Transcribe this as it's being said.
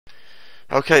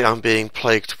Okay, I'm being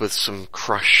plagued with some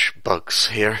crash bugs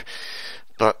here,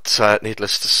 but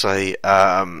needless to say,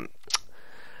 the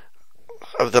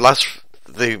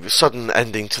sudden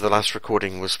ending to the last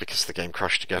recording was because the game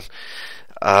crashed again.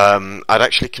 I'd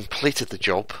actually completed the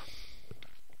job,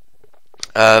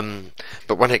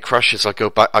 but when it crashes, I go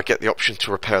back. I get the option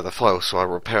to repair the file, so I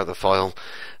repair the file,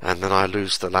 and then I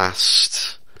lose the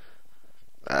last.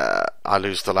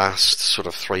 Sort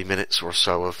of 3 minutes or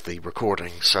so of the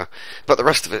recording. So, but the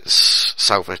rest of it's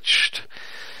salvaged.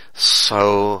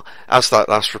 So, as that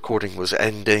last recording was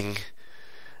ending,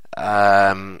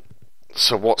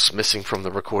 so what's missing from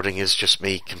the recording is just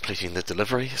me completing the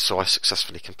delivery. So I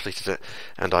successfully completed it,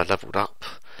 and I leveled up.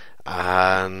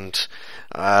 And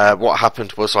what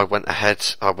happened was I went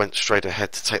straight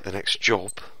ahead to take the next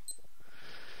job.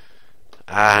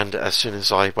 And as soon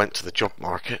as I went to the job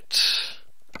market,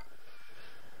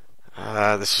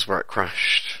 this is where it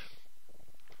crashed.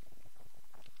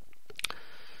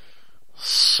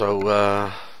 So,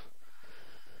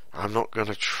 I'm not going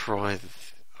to try...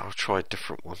 I'll try a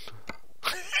different one.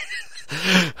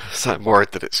 So I'm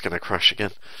worried that it's going to crash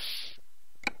again.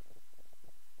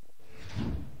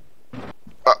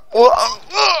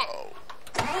 Whoa!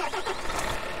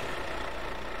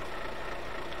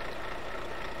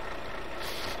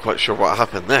 Quite sure what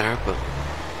happened there, but...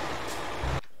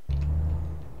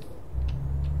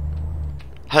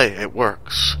 Hey, it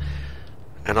works,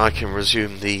 and I can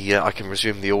resume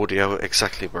the audio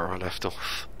exactly where I left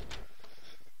off.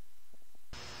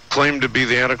 Claim to be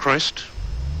the Antichrist?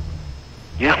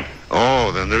 Yeah.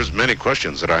 Oh, then there's many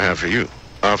questions that I have for you.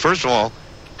 First of all,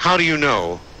 how do you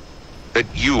know that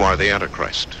you are the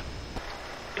Antichrist?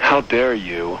 How dare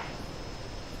you?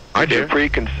 I dare. Your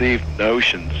preconceived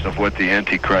notions of what the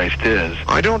Antichrist is.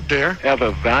 I don't dare. Have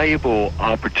a valuable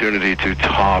opportunity to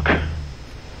talk.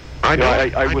 I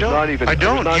don't. I was not even. I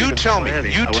don't. You tell me. You tell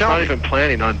me. I was not even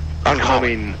planning on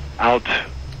coming out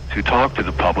to talk to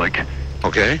the public.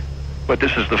 Okay. But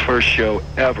this is the first show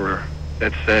ever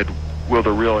that said, "Will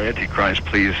the real Antichrist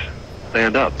please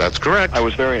stand up?" That's correct. I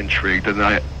was very intrigued,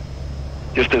 and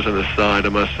just as an aside, I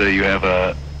must say you have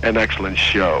an excellent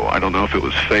show. I don't know if it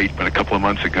was fate, but a couple of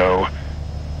months ago,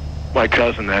 my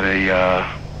cousin had a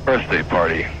birthday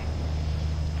party.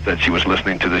 Said she was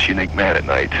listening to this unique man at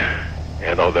night.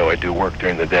 And although I do work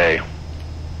during the day,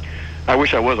 I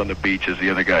wish I was on the beach, as the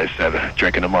other guy said,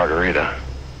 drinking a margarita.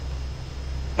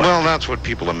 Well, that's what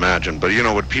people imagine, but you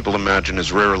know, what people imagine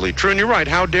is rarely true. And you're right,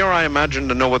 how dare I imagine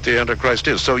to know what the Antichrist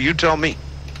is? So you tell me.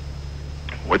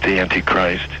 What the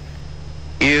Antichrist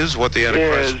is, what the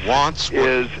Antichrist wants.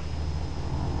 Is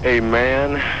a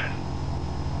man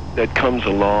that comes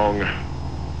along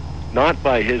not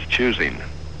by his choosing,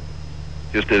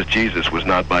 just as Jesus was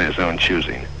not by his own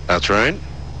choosing. That's right.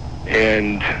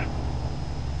 And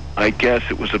I guess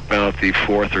it was about the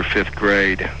 4th or 5th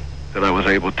grade that I was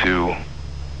able to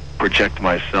project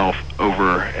myself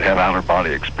over and have outer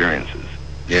body experiences.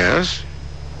 Yes?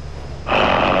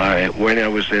 When I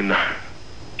was in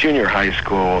junior high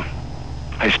school,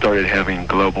 I started having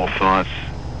global thoughts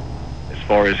as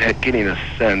far as getting a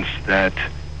sense that...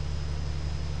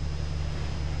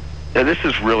 Now, this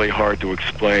is really hard to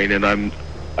explain, and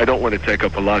I don't want to take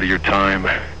up a lot of your time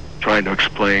trying to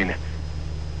explain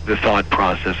the thought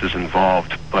processes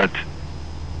involved, but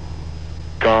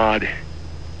God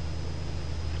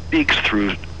speaks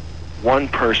through one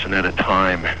person at a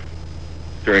time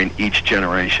during each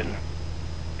generation.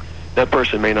 That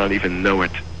person may not even know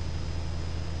it.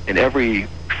 And every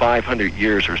 500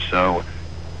 years or so,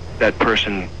 that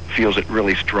person feels it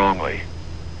really strongly.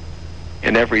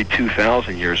 And every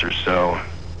 2,000 years or so,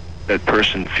 that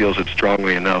person feels it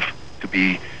strongly enough to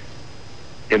be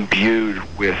imbued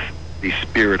with the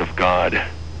Spirit of God.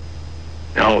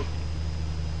 Now,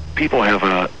 people have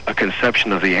a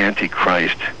conception of the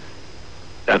Antichrist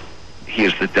that he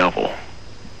is the devil.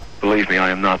 Believe me,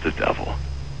 I am not the devil.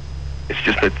 It's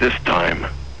just that this time,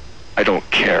 I don't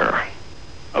care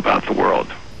about the world.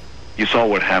 You saw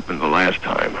what happened the last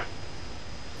time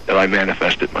that I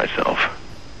manifested myself.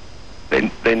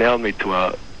 They nailed me to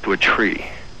a tree.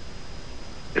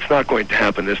 It's not going to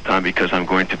happen this time because I'm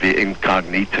going to be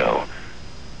incognito.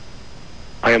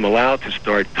 I am allowed to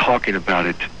start talking about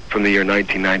it from the year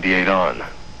 1998 on.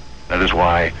 That is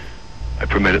why I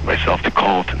permitted myself to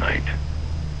call tonight.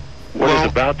 What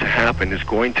is about to happen is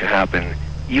going to happen.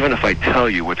 Even if I tell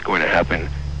you what's going to happen,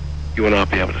 you will not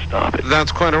be able to stop it.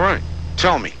 That's quite all right.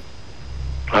 Tell me.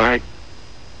 All right.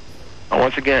 Now,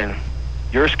 once again,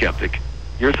 you're a skeptic.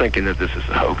 You're thinking that this is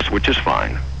a hoax, which is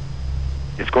fine.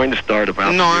 It's going to start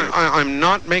about... No, I'm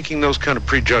not making those kind of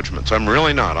prejudgments. I'm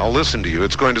really not. I'll listen to you.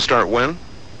 It's going to start when?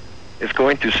 is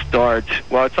going to start,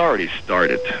 well, it's already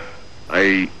started.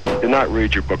 I did not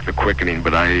read your book, The Quickening,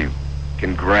 but I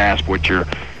can grasp what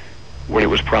it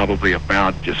was probably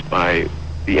about just by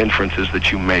the inferences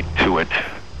that you make to it.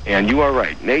 And you are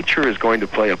right. Nature is going to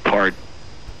play a part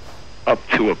up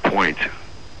to a point.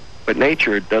 But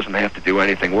nature doesn't have to do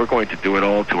anything. We're going to do it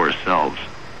all to ourselves.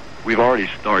 We've already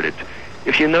started.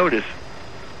 If you notice,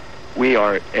 we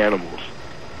are animals.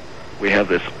 We have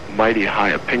this mighty high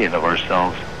opinion of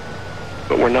ourselves,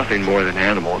 but we're nothing more than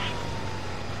animals.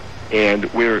 And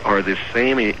we are the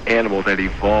same animal that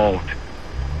evolved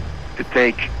to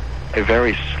take a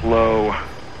very slow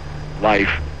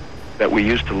life that we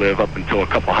used to live up until a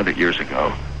couple hundred years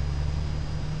ago.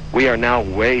 We are now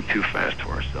way too fast to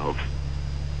ourselves.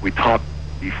 We talk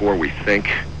before we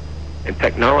think, and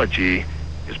technology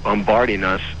is bombarding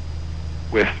us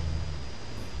with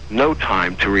no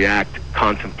time to react,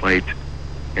 contemplate,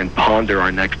 and ponder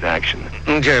our next action.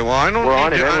 Okay, well,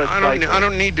 I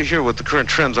don't need to hear what the current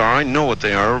trends are. I know what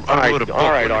they are. All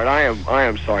right, Art, I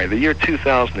am sorry. The year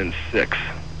 2006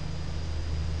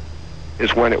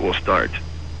 is when it will start.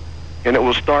 And it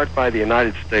will start by the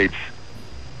United States,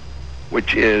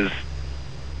 which is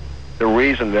the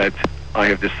reason that I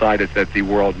have decided that the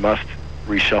world must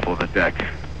reshuffle the deck.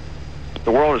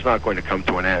 The world is not going to come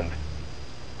to an end.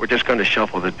 We're just going to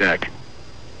shuffle the deck.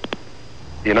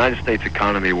 The United States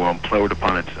economy will implode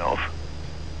upon itself.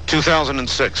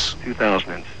 2006.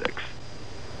 2006.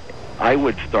 I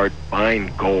would start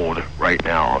buying gold right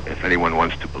now if anyone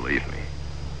wants to believe me.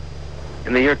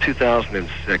 In the year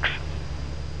 2006,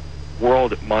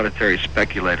 world monetary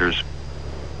speculators,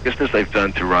 just as they've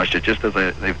done to Russia, just as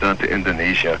they've done to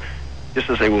Indonesia, just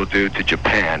as they will do to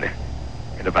Japan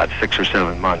in about 6 or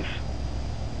 7 months,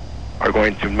 are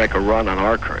going to make a run on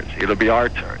our currency. It'll be our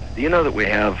turn. Do you know that we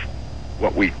have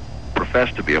what we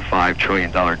profess to be a $5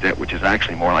 trillion debt, which is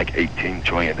actually more like $18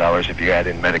 trillion if you add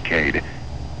in Medicaid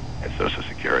and Social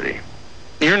Security?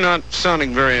 You're not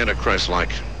sounding very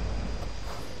Antichrist-like.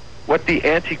 What the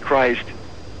Antichrist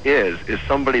is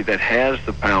somebody that has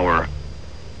the power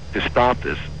to stop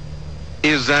this.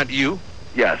 Is that you?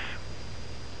 Yes.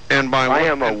 And by what? I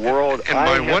am a world. And by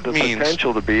I have what the means?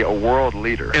 Potential to be a world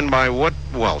leader. And by what?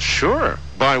 Well, sure.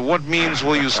 By what means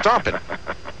will you stop it?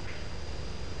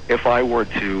 If I were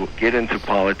to get into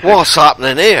politics, What's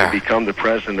happening here? to become the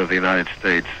president of the United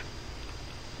States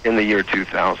in the year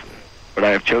 2000, but I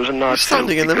have chosen not to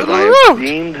standing in the because middle I of the have road.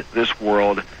 deemed this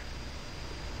world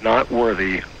not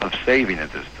worthy of saving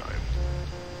at this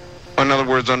time. In other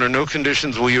words, under no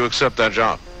conditions will you accept that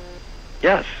job.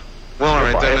 Yes. Well, all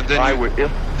right,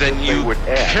 then you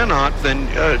cannot. Then,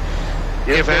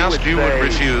 if asked, you would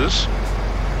refuse.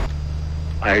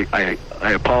 I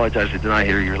apologize. I did not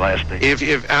hear your last statement.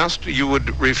 If asked, you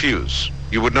would refuse.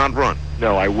 You would not run.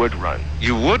 No, I would run.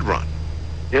 You would run.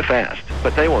 If asked,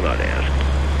 but they will not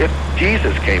ask. If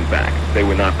Jesus came back, they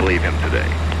would not believe him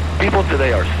today. People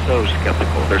today are so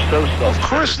skeptical. They're so self-centered. Of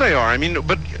course they are. I mean,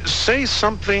 but say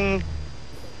something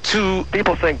to...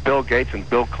 People think Bill Gates and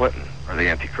Bill Clinton are the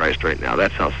Antichrist right now.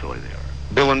 That's how silly they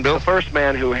are. Bill and Bill? The first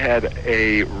man who had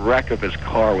a wreck of his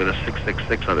car with a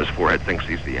 666 on his forehead thinks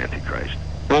he's the Antichrist.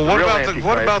 Well, what The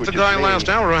real about the Antichrist, guy which is last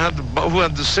me, hour who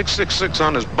had the 666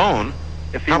 on his bone?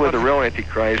 If he were the real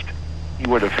Antichrist, he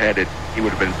would have had it. He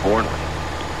would have been born with it.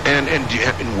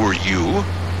 And were you?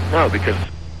 No, because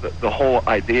the whole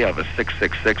idea of a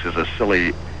 666 is a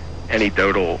silly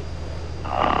anecdotal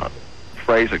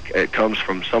phrase. It comes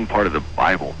from some part of the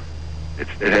Bible. It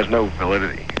has no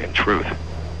validity in truth.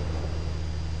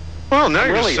 Well, now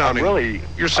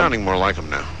you're sounding I'm more like him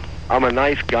now. I'm a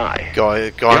nice guy.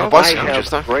 Guy on a bicycle I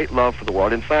just now. have great love for the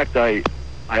world. In fact, I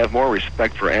have more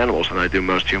respect for animals than I do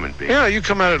most human beings. Yeah, you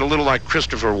come at it a little like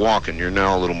Christopher Walken. You're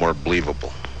now a little more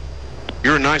believable.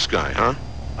 You're a nice guy, huh?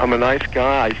 I'm a nice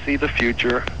guy. I see the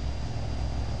future.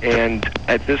 And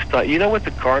at this time, you know what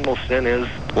the cardinal sin is?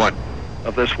 What?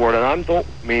 Of this world, and I don't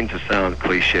mean to sound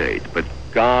cliched, but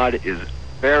God is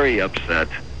very upset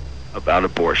about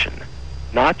abortion.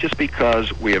 Not just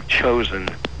because we have chosen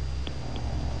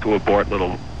to abort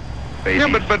little babies.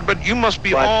 Yeah, but you must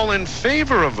be all in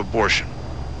favor of abortion.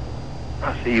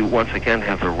 See, you once again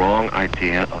have the wrong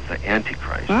idea of the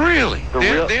Antichrist. Really?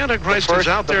 The Antichrist is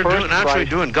out there actually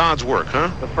doing God's work,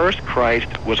 huh? The first Christ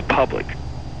was public.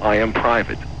 I am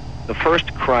private. The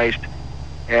first Christ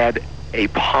had a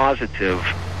positive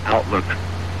outlook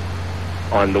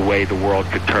on the way the world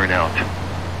could turn out.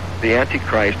 The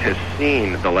Antichrist has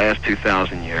seen the last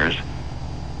 2,000 years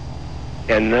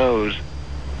and knows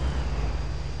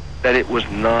that it was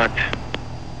not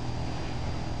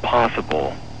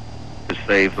possible to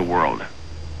save the world.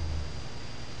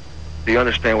 Do you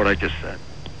understand what I just said?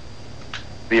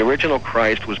 The original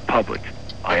Christ was public.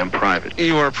 I am private.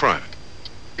 You are private.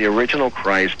 The original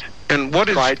Christ And what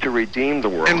is... tried to redeem the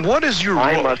world. And what is your role?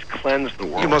 I must cleanse the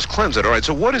world. You must cleanse it. All right,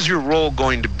 so what is your role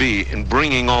going to be in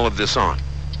bringing all of this on?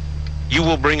 You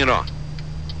will bring it on.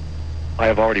 I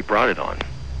have already brought it on.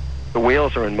 The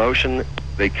wheels are in motion.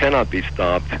 They cannot be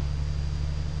stopped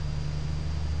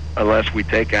unless we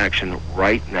take action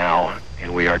right now,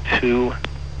 and we are too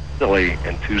silly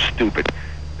and too stupid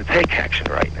to take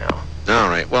action right now. All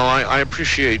right. Well, I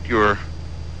appreciate your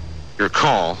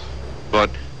call,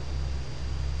 but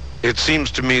it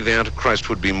seems to me the Antichrist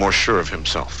would be more sure of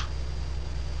himself.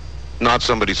 Not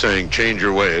somebody saying, change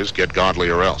your ways, get godly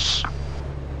or else.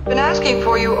 Been asking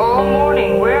for you all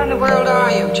morning. Where in the world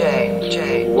are you,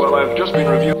 Jay? Well, I've just been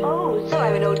reviewing Oh, so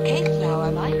I'm an old case now,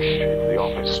 am I? the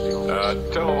office.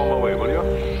 Tell him I'm on the way, will you?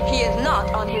 He is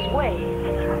not on his way.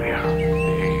 Yeah.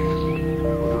 Behave.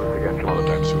 We'll do it again some other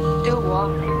time soon. Do what?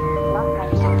 Last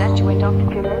time you said that you went off to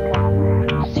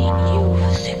Jamaica. Seen you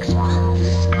for 6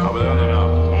 months. I'll be there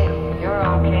now. Hey, you're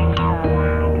okay.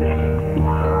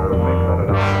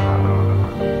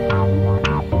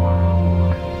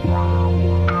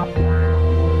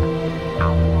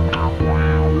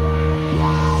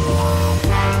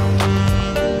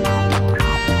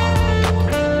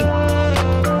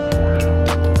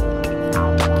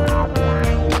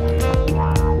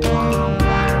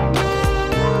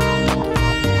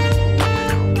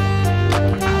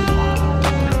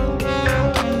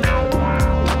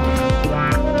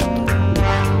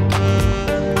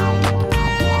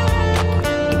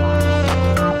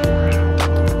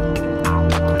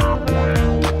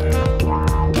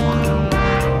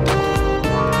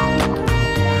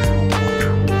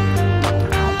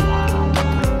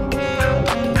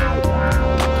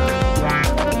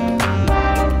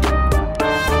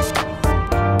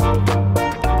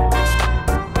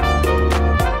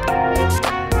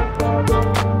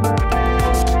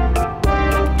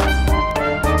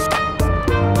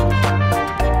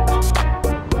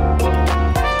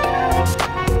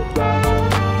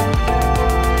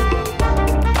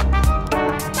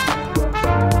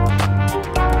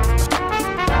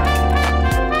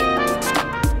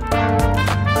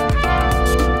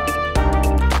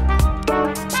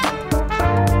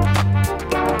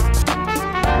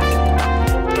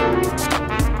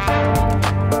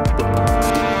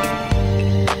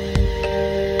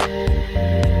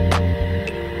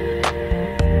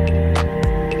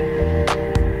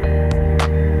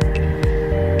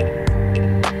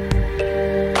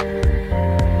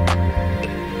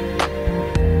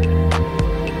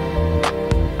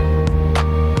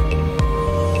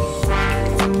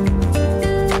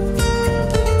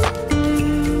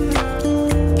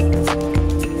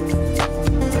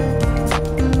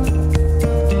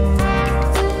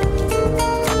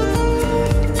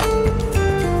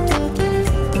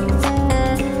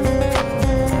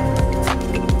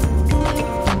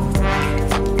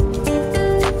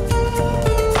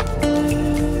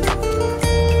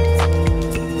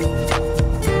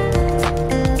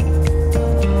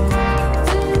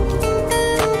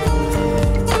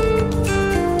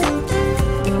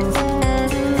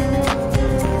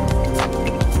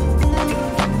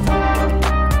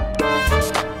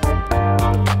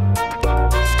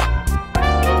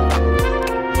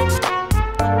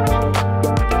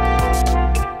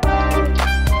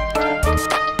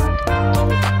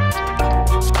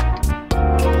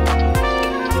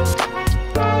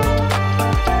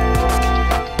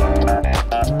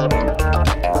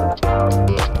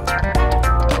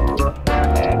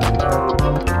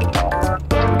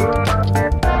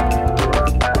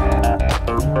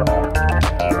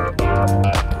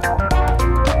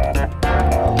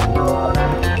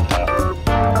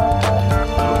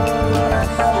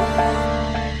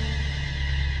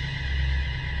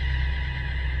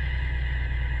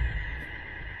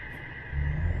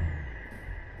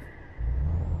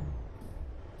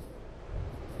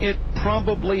 It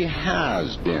probably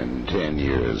has been 10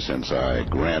 years since I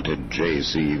granted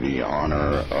JC the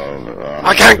honor of...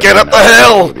 I can't get up the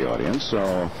hill! ...the audience,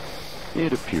 so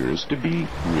it appears to be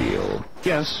real.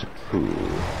 Guess who?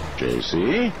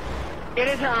 JC? It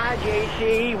is I,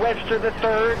 J.C. Webster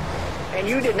III, and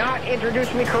you did not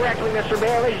introduce me correctly, Mr.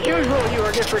 Bell. As usual, you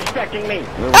are disrespecting me.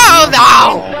 Oh,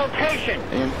 no! Insultation!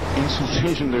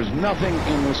 Insultation, there's nothing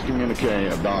in this communique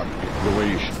about the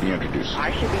way you should be introduced.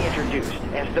 I should be introduced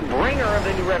as the bringer of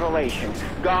the new revelation,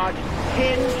 God's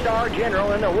 10-star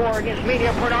general in the war against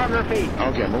media pornography.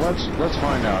 Okay, well, let's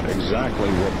find out exactly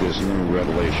what this new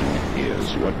revelation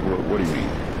is. What do you mean?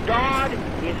 God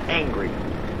is angry.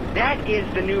 That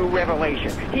is the new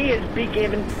revelation. He has been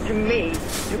given to me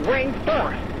to bring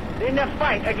forth. in the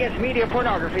fight against media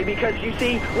pornography, because you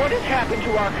see what has happened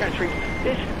to our country.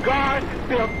 This God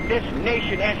built this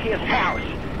nation as his house,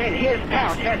 and his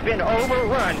house has been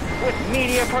overrun with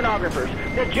media pornographers,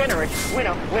 degenerates. When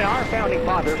our founding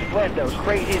fathers fled those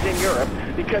crazies in Europe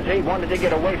because they wanted to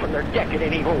get away from their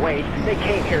decadent evil ways, they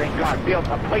came here and God built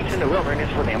a place in the wilderness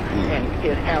for them, and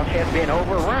his house has been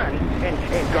overrun. And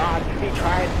God, he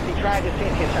tried to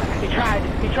send his son. He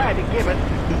tried to give us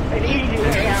an easy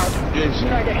way out. He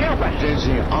tried to help us.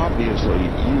 Daisy, obviously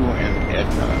you and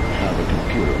Edna have a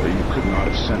computer, or you could not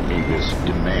have sent me this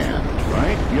demand,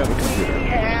 right? You have a computer.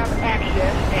 We have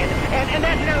access, and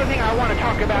that's another thing I want to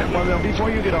talk about. Well, now,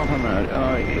 before you get off on that,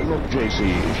 look,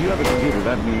 JC, if you have a computer,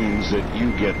 that means that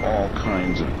you get all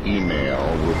kinds of email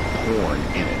with porn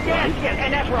in it, right? Yes,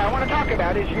 and that's what I want to talk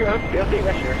about, is your filthy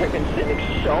listeners have been sending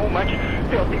so much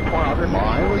filthy pornography.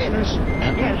 My listeners?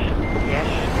 Yes.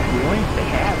 Really? They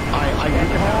have.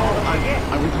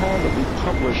 I recall that we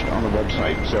published on the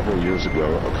website several years ago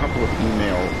a couple of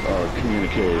email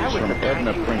communiques from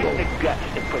Edna Pringle. You have the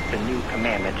guts to put the new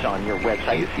commandments on your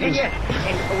website.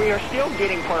 And we are still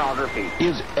getting pornography.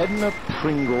 Is Edna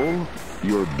Pringle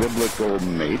your biblical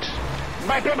mate?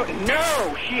 My biblical?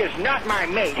 No, she is not my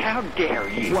mate. How dare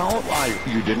you? Well,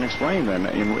 you didn't explain then.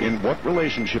 In what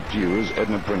relationship to you is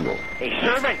Edna Pringle? A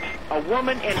servant, a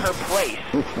woman in her place,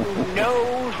 who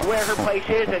knows where her place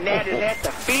is, and that is at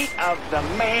the feet of the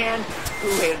man who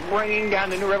is bringing down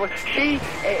the new revolution. She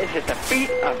is at the feet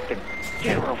of the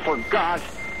general for God's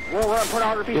war on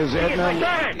pornography. Is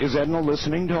Edna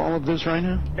listening to all of this right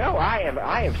now? No, I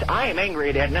am angry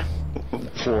at Edna.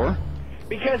 For?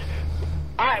 Because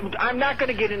I'm not going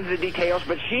to get into the details,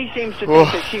 but she seems to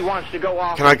think that she wants to go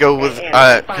off. Can I go with? Is there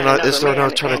an man,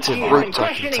 alternative and route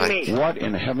I can take? What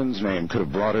in heaven's name could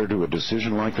have brought her to a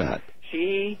decision like that?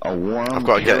 A warm, I've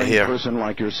got to get here. person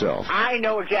like yourself. I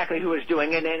know exactly who is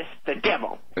doing it, and it's the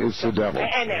devil. It's the devil.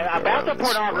 And about the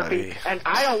pornography, and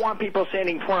I don't want people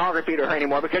sending pornography to her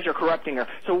anymore because you're corrupting her.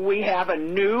 So we have a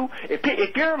new.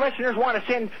 If your listeners want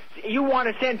to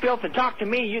send filth and talk to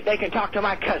me, they can talk to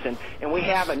my cousin, and we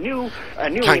have a new.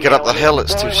 Can't get up the hill;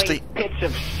 it's too steep. Pits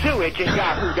of sewage at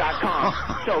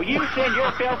yahoo.com. So you send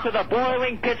your filth to the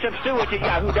boiling pits of sewage at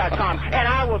yahoo.com, and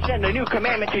I will send the new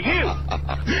commandment to you.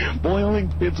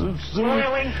 Boiling pits of sewage.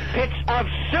 Boiling pits of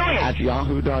sewage at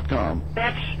yahoo.com.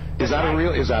 Is that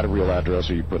a real address,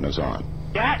 or are you putting us on?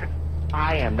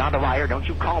 I am not a liar. Don't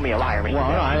you call me a liar, Mr. Well,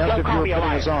 I asked if you were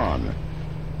putting us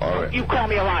on. You call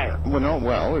me a liar.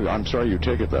 Well, I'm sorry you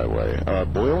take it that way.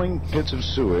 Boiling pits of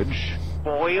sewage.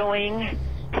 Boiling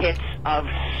pits of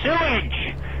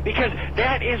sewage. Because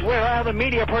that is where all the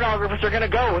media pornographers are going to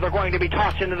go. They're going to be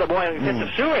tossed into the boiling pits of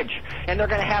sewage. And they're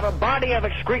going to have a body of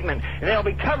excrement. And they'll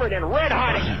be covered in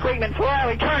red-hot excrement for all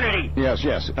eternity. Yes.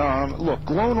 Look,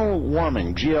 global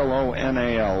warming,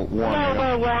 GLONAL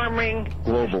warming.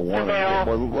 Global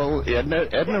warming. Well,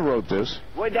 Edna wrote this.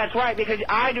 Well, that's right, because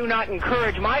I do not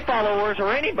encourage my followers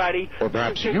or anybody or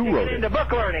perhaps to you wrote get into it.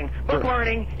 book learning. Book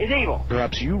learning is evil.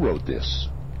 Perhaps you wrote this.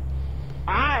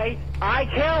 I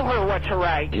tell her what to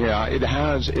write. Yeah, it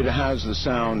has the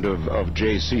sound of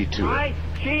JC to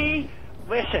it.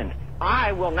 Listen,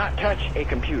 I will not touch a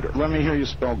computer. Let me hear you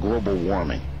spell global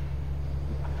warming.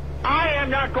 I am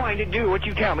not going to do what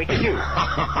you tell me to do. This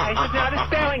is not a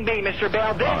spelling bee, Mr.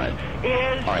 Bell. This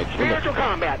is spiritual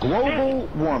combat. Global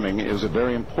warming is a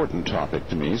very important topic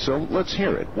to me, so let's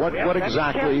hear it. What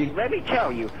exactly? Let me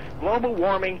tell you. Global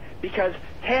warming, because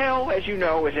hell, as you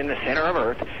know, is in the center of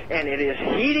Earth, and it is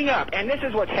heating up. And this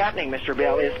is what's happening, Mr.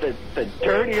 Bell, is the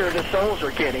dirtier the souls are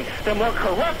getting, the more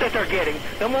corrupted they're getting,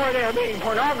 the more they're being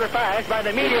pornographized by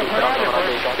the media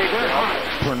pornographers. They burn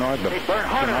hotter. They burn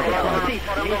hotter.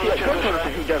 You see, a good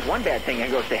person who does one bad thing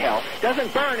and goes to hell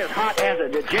doesn't burn as hot as a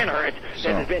degenerate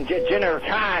that has been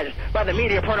degeneratized by the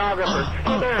media pornographers.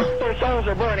 Their souls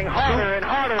are burning hotter and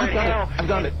hotter in hell. I've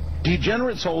got it.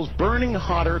 Degenerate souls burning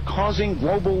hotter, causing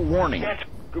global warming. That's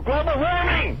global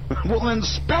warming! Well, then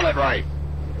spell it right.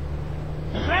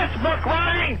 Less book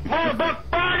burning! More book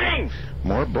burning!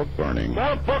 More book burning?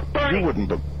 More book burning! You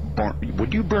wouldn't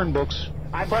would you burn books?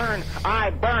 I burn.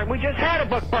 We just had a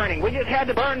book burning. We just had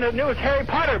to burn the newest Harry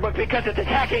Potter book because it's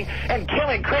attacking and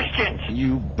killing Christians.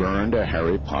 You burned a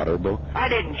Harry Potter book? I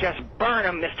didn't just burn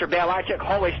them, Mr. Bell. I took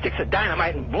holy sticks of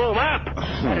dynamite and blew them up.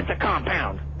 And it's a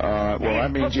compound. Well,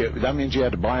 that means you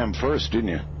had to buy them first, didn't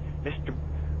you?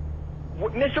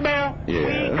 Mr. Bell,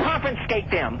 yes. We confiscate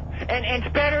them. And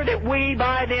it's better that we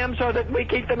buy them so that we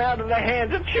keep them out of the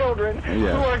hands of children who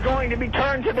are going to be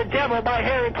turned to the devil by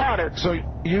Harry Potter. So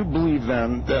you believe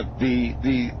then that the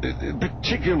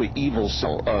particularly evil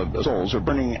souls are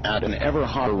burning at an ever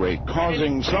hotter rate,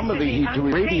 causing some of the heat to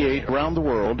radiate around the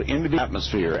world into the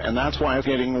atmosphere, and that's why it's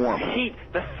getting warmer.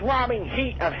 The throbbing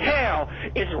heat of hell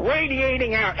is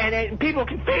radiating out, and people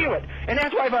can feel it, and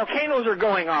that's why volcanoes are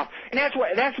going off, and that's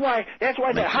why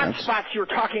the hot spots you're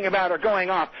talking about are going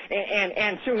off,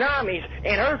 and tsunamis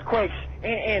and earthquakes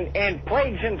and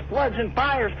plagues and floods and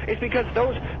fires. It's because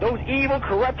those evil,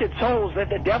 corrupted souls that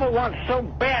the devil wants so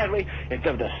badly, the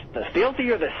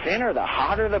filthier the sinner, the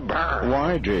hotter the burn.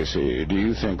 Why, JC, do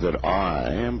you think that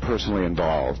I am personally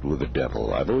involved with the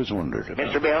devil? I've always wondered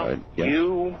about Mr. Bell, that. Yes?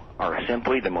 you are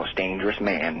simply the most dangerous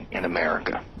man in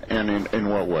America. And in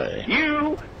what way?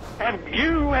 You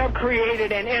have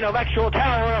created an intellectual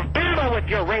tower of Babel with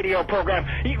your radio program.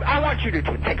 I want you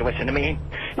to take a listen to me.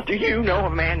 Do you know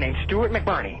of a man named Stuart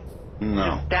McBurney?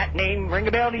 No. Does that name ring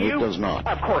a bell to you? It does not.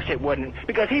 Of course it wouldn't,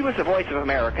 because he was the voice of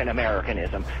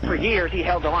Americanism. For years he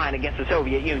held the line against the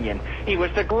Soviet Union. He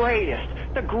was the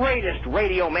greatest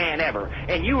radio man ever.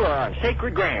 And you are on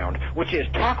sacred ground, which is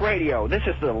talk radio. This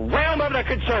is the realm of the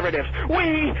conservatives.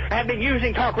 We have been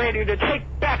using talk radio to take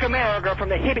back America from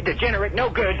the hippie, degenerate,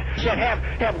 no-goods that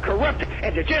have corrupted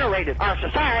and degenerated our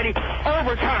society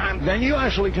over time. Then you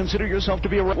actually consider yourself to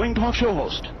be a right-wing talk show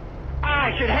host.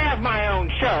 I should have my own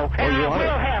show, and I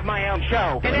will have my own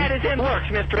show, and that is in the works,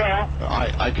 Mr. Bell.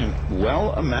 I can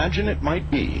well imagine it might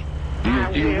be.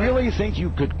 Do you really think you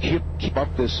could keep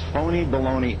up this phony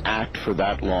baloney act for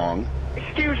that long?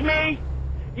 Excuse me?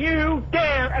 You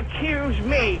dare accuse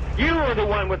me? You are the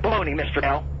one with baloney, Mr.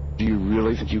 Bell. Do you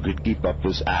really think you could keep up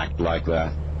this act like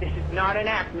that? This is not an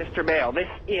act, Mr. Bell. This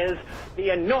is the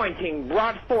anointing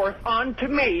brought forth unto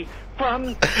me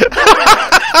from...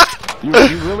 You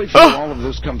really feel all of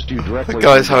this comes to you directly? The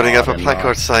guy's holding up a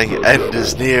placard saying, "End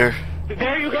is near."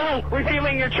 There you go,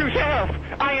 revealing your true self.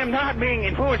 I am not being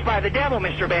influenced by the devil,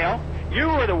 Mr. Bell. You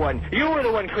were the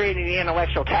one creating the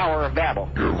intellectual Tower of Babel.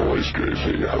 Your voice,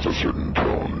 JC, has a certain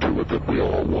tone to it that we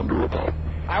all wonder about.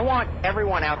 I want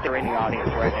everyone out there in the audience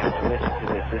right now to listen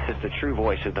to this. This is the true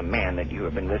voice of the man that you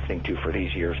have been listening to for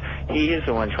these years. He is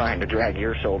the one trying to drag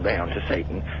your soul down to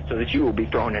Satan so that you will be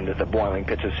thrown into the boiling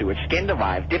pits of sewage, skinned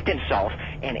alive, dipped in salt,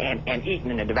 and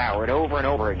eaten and devoured over and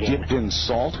over again. Dipped in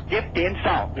salt? Dipped in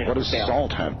salt. What does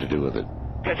salt have to do with it?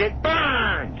 Because it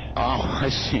burns. Oh, I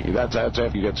see. That's after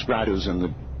you get scratches in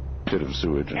the pit of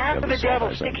sewage. After the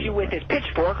devil sticks you with his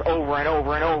pitchfork over and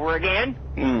over and over again.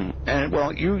 And,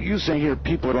 well, you say here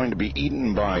people are going to be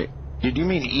eaten by... Did you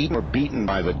mean eaten or beaten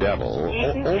by the devil?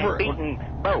 Eaten and beaten,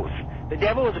 both. The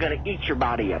devil is going to eat your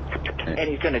body up, and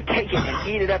he's going to take it and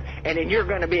eat it up, and then you're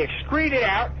going to be excreted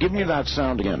out. Give me that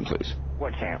sound again, please.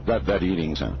 What sound? That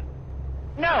eating sound.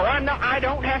 No, I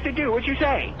don't have to do what you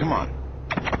say. Come on.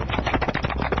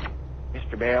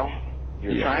 Mr. Bell,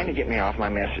 you're trying to get me off my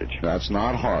message. That's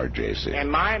not hard, JC.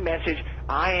 And my message,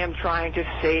 I am trying to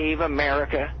save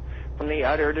America from the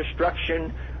utter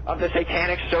destruction of the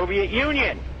satanic Soviet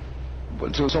Union.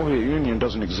 But the Soviet Union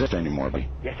doesn't exist anymore, buddy.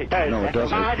 Yes, it does. No, it doesn't.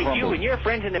 That's a lie that you and your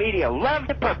friends in the media love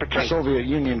to perpetrate. The Soviet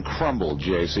Union crumbled,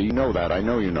 JC. You know that. I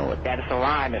know you know it. That is a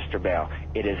lie, Mr. Bell.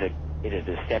 It is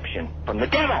deception from the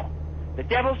devil. The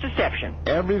devil's deception.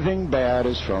 Everything bad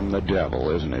is from the devil,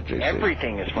 isn't it, JC?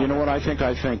 Everything is from You know what I think?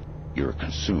 I think you're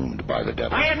consumed by the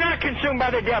devil. I am not consumed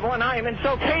by the devil, and I am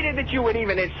insulted that you would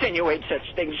even insinuate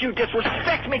such things. You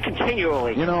disrespect me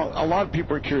continually. You know, a lot of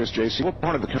people are curious, JC. What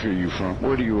part of the country are you from?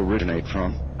 Where do you originate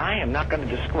from? I am not going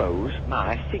to disclose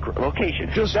my secret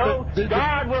location.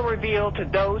 God will reveal to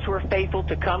those who are faithful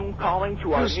to come calling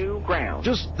to our new ground.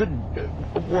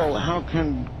 Well, how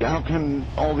can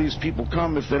all these people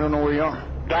come if they don't know where you are?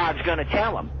 God's going to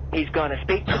tell them. He's going to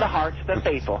speak to the hearts of the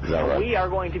faithful. Is that right? We are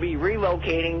going to be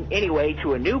relocating anyway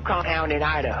to a new compound in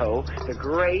Idaho, the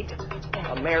great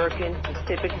American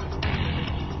Pacific.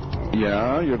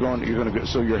 Yeah, you're going to go,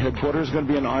 so your headquarters is going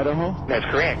to be in Idaho? That's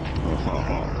correct.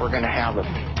 We're going to have a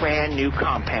brand new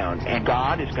compound, and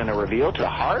God is going to reveal to the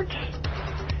hearts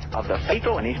of the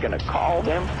faithful, and he's going to call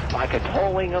them like a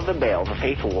tolling of the bell. The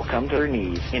faithful will come to their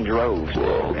knees in droves.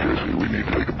 Well, Jesse, we need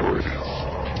to take a break.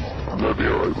 That'd be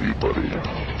all right with you, buddy.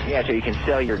 Yeah, so you can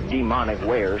sell your demonic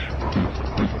wares.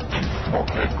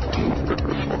 Okay.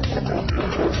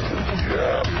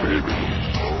 Yeah, baby.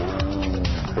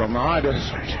 From the high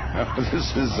desert,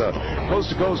 this is Coast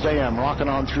to Coast AM, rocking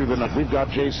on through the night. We've got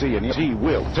JC, and he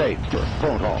will take your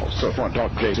phone calls. So if you want to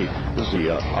talk to JC, this is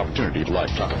the opportunity of a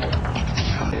lifetime.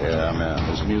 Yeah,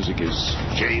 man, this music is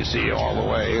JC all the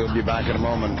way. He'll be back in a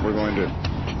moment. We're going to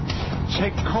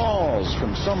take calls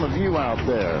from some of you out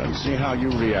there and see how you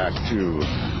react to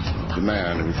the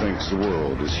man who thinks the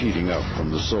world is heating up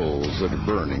from the souls that are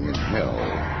burning in hell.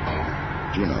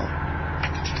 You know,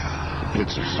 the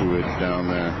pits of sewage down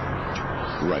there.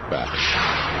 Right back.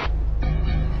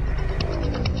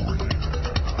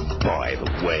 By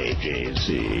the way,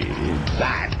 JC,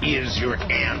 that is your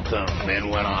anthem, and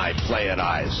when I play it,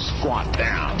 I squat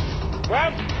down.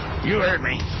 What? You heard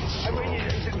me.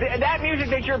 That music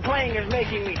that you're playing is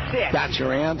making me sick. That's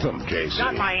your anthem, JC.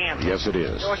 Not my anthem. Yes, it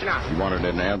is. No, it's not. You wanted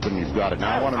an anthem, you've got it.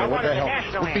 Now I want to know what the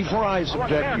hell. Before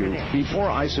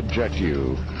I subject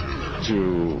you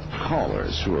to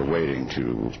callers who are waiting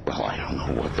to, well, I don't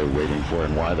know what they're waiting for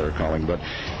and why they're calling, but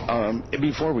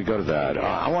before we go to that,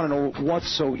 I want to know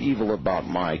what's so evil about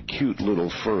my cute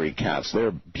little furry cats.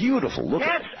 They're beautiful. Look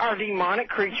Cats are demonic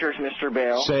creatures, Mr.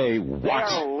 Bell. Say They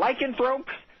what? are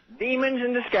lycanthropes, demons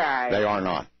in disguise. They are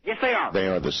not. Yes, they are. They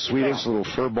are the sweetest little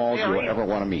fur balls They are you'll evil. ever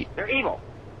want to meet. They're evil.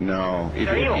 No.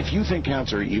 They're evil. If you think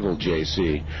cats are evil,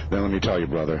 JC, then let me tell you,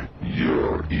 brother,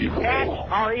 you're evil. Cats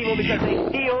are evil because they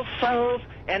steal souls,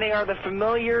 and they are the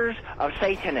familiars of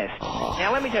Satanists.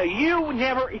 Now, let me tell you,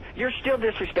 you're still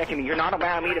disrespecting me. You're not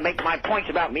allowing me to make my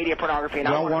points about media pornography. And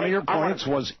Well, one of your points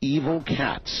was evil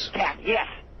cats. Cat, yes,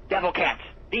 devil cats,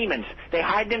 demons. They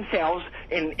hide themselves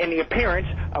in the appearance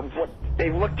of what they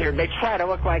look here. They try to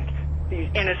look like these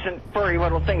innocent, furry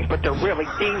little things, but they're really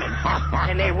demons.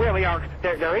 And they really are.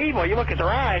 They're evil. You look at their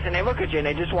eyes, and they look at you, and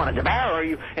they just want to devour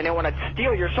you, and they want to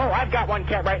steal your soul. I've got one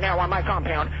cat right now on my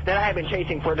compound that I have been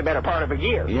chasing for the better part of a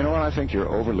year. You know what? I think you're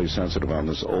overly sensitive on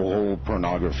this whole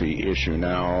pornography issue.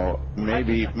 Now,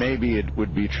 maybe it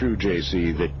would be true,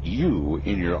 JC, that you,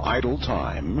 in your idle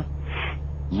time,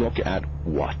 look at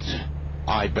what?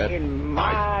 I bet. In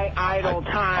my idle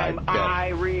time, I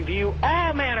review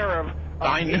all manner of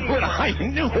I knew it.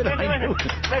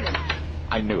 Listen.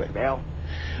 I knew it. Well,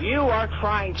 you are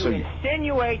trying to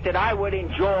insinuate that I would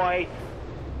enjoy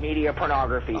media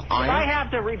pornography. If I have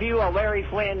to review a Larry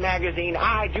Flynn magazine,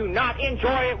 I do not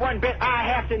enjoy it one bit.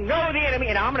 I have to know the enemy,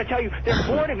 and I'm going to tell you, there's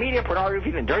more to media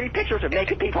pornography than dirty pictures of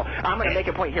naked people. I'm going to make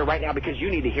a point here right now because you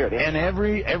need to hear this. And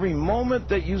every moment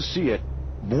that you see it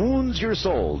wounds your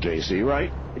soul, JC,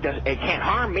 right? It can't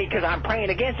harm me because I'm praying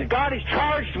against it. God has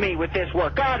charged me with this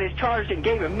work. God has charged and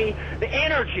given me the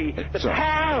energy, the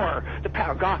power.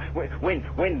 God,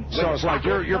 when so it's like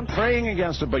you're praying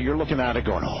against it, but you're looking at it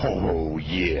going, oh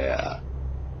yeah,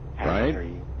 right?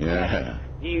 Yeah.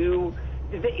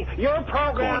 Your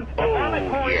program, the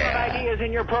vomitory of ideas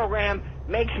in your program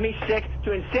makes me sick.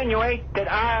 To insinuate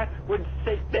that I would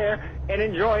sit there and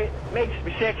enjoy it makes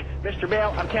me sick. Mr.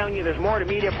 Bell, I'm telling you, there's more to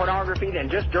media pornography than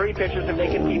just dirty pictures of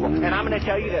naked people. And I'm going to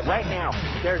tell you that right now,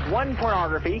 there's one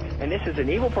pornography, and this is an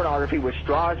evil pornography which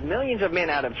draws millions of men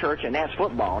out of church, and that's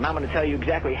football. And I'm going to tell you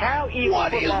exactly how evil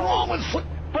What is wrong with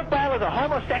football? Football is a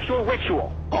homosexual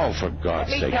ritual. Oh, for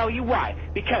God's sake. Let me tell you why.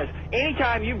 Because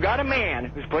anytime you've got a man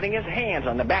who's putting his hands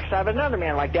on the backside of another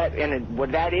man like that, and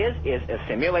what that is a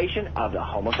simulation of the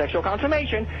homosexual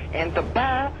consummation, and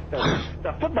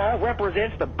the football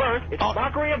represents the birth. It's a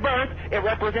mockery of birth. It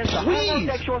represents the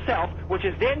homosexual self, which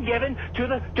is then given to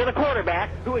the quarterback,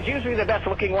 who is usually the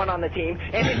best-looking one on the team,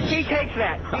 and he takes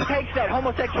that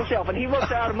homosexual self, and he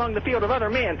looks out among the field of other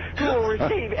men who will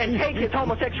receive and take his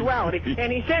homosexuality,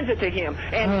 and he sends it to him,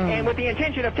 and with the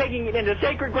intention of taking it into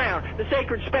sacred ground, the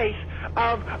sacred space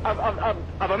of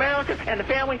America and the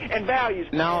family and values.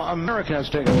 Now, America has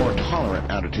taken a more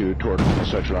tolerant attitude toward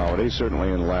homosexuality, certainly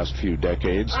in the last few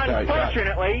decades.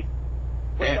 Unfortunately,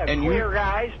 queer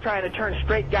guys trying to turn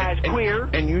straight guys queer.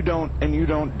 And you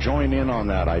don't join in on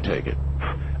that, I take it.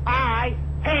 I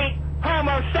hate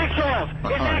homosexuals.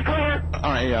 Is that clear?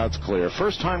 All right, yeah, it's clear.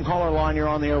 First-time caller line, you're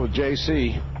on the air with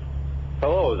JC.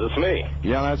 Hello, is this me?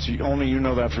 Yeah, that's only you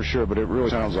know that for sure, but it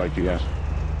really sounds like you, yes.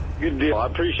 Good deal. I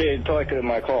appreciate taking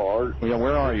my call, Art. Yeah,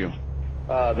 where are you?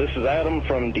 This is Adam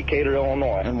from Decatur,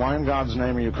 Illinois. And why in God's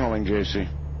name are you calling JC?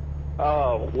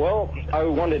 Well, I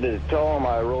wanted to tell him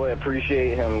I really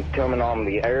appreciate him coming on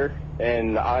the air,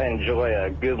 and I enjoy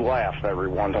a good laugh every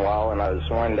once in a while, and I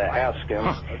just wanted to ask him.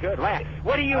 A good laugh.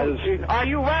 What are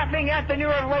you laughing at the new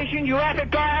revelation? You laugh at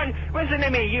God? Listen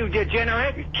to me, you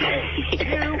degenerate.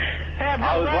 You have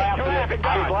no right to laugh at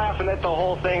God. I was laughing at the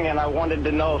whole thing, and I wanted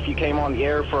to know if you came on the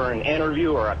air for an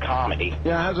interview or a comedy.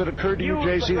 Yeah, has it occurred to you,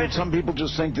 JC, that some people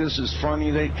just think this is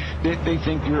funny? They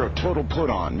think you're a total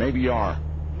put-on. Maybe you are.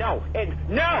 No,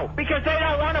 because they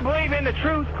don't want to believe in the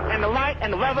truth and the light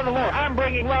and the love of the Lord. I'm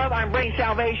bringing love. I'm bringing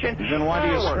salvation. Then why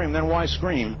do you scream? Then why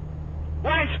scream?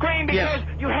 Why scream? Because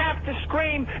you have to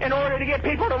scream in order to get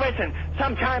people to listen.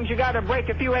 Sometimes you got to break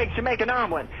a few eggs to make an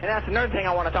omelet. And that's another thing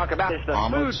I want to talk about is the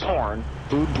Omelets? food porn.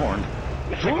 Food porn.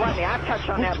 Mr. Gluttony, I've touched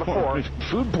on that before.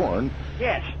 Food porn?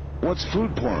 Yes. What's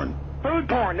food porn? Food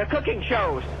porn, the cooking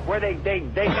shows where they make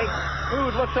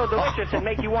food look so delicious and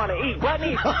make you want to eat.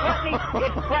 Gluttony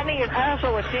is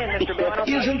also a sin, Mr. Bill.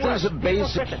 Isn't this a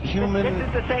basic human This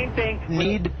is the same thing.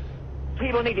 need?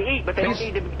 People need to eat, but they don't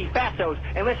need to be fatsos.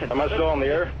 And listen. Am I still on the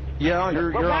air? Yeah,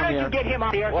 you're Well, why on the don't air. you get him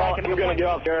on the air? Well, so I I'm can going to get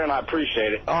off there, and I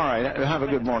appreciate it. All right, have a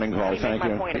good morning call. Let me Thank make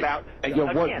you. my point about,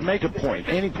 What? Make a point.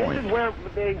 Any point. This is where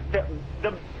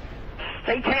the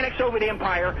Satanics over the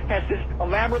empire has this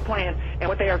elaborate plan, and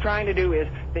what they are trying to do is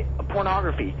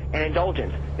pornography and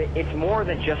indulgence. It's more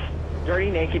than just dirty,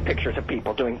 naked pictures of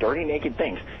people doing dirty, naked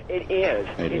things. It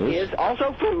is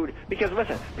also food, because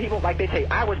listen, people, like they say,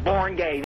 I was born gay.